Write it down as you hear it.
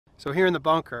So here in the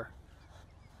bunker,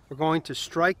 we're going to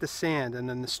strike the sand, and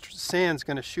then the sand's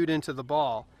going to shoot into the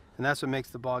ball, and that's what makes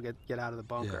the ball get out of the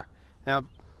bunker. Yeah. Now,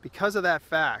 because of that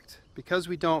fact, because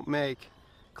we don't make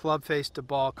club face to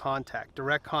ball contact,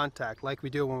 direct contact, like we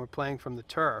do when we're playing from the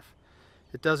turf,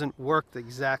 it doesn't work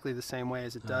exactly the same way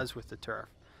as it does with the turf.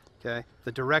 Okay?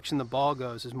 The direction the ball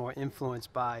goes is more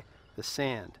influenced by the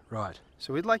sand. Right.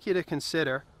 So we'd like you to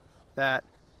consider that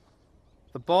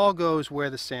the ball goes where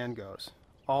the sand goes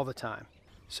all the time.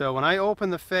 So when I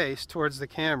open the face towards the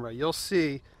camera, you'll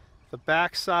see the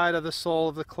back side of the sole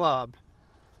of the club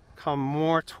come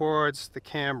more towards the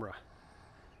camera.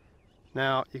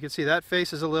 Now you can see that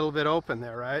face is a little bit open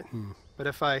there, right? But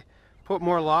if I put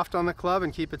more loft on the club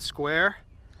and keep it square,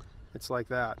 it's like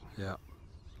that. Yeah.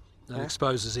 That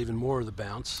exposes even more of the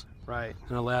bounce. Right.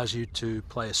 And allows you to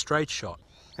play a straight shot.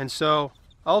 And so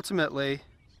ultimately,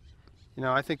 you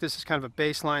know, I think this is kind of a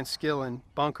baseline skill in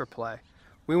bunker play.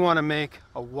 We want to make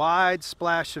a wide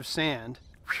splash of sand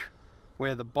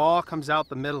where the ball comes out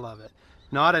the middle of it,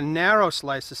 not a narrow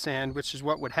slice of sand, which is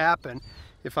what would happen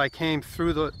if I came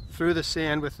through the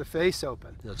sand with the face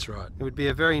open. That's right. It would be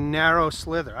a very narrow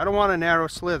slither. I don't want a narrow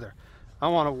slither. I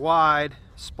want a wide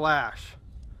splash.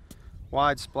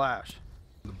 Wide splash.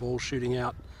 The ball shooting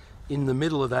out in the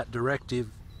middle of that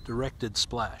directed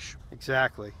splash.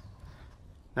 Exactly.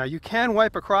 Now you can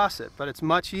wipe across it, but it's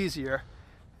much easier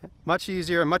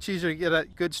to get a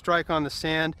good strike on the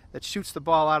sand that shoots the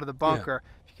ball out of the bunker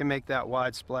if you can make that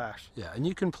wide splash. Yeah, and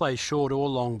you can play short or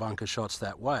long bunker shots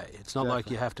that way. It's not like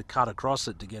you have to cut across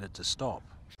it to get it to stop.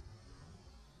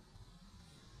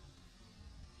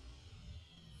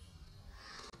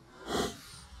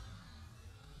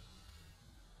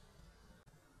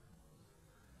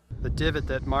 The divot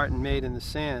that Martin made in the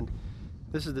sand,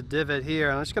 this is the divot here.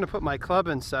 I'm just going to put my club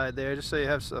inside there just so you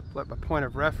have a point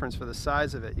of reference for the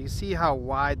size of it. You can see how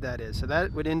wide that is. So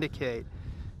that would indicate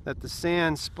that the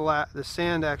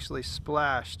sand actually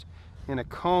splashed in a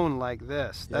cone like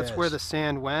this. That's where the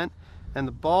sand went, and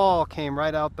the ball came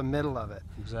right out the middle of it.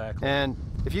 Exactly. And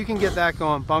if you can get that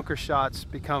going, bunker shots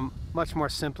become much more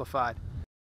simplified.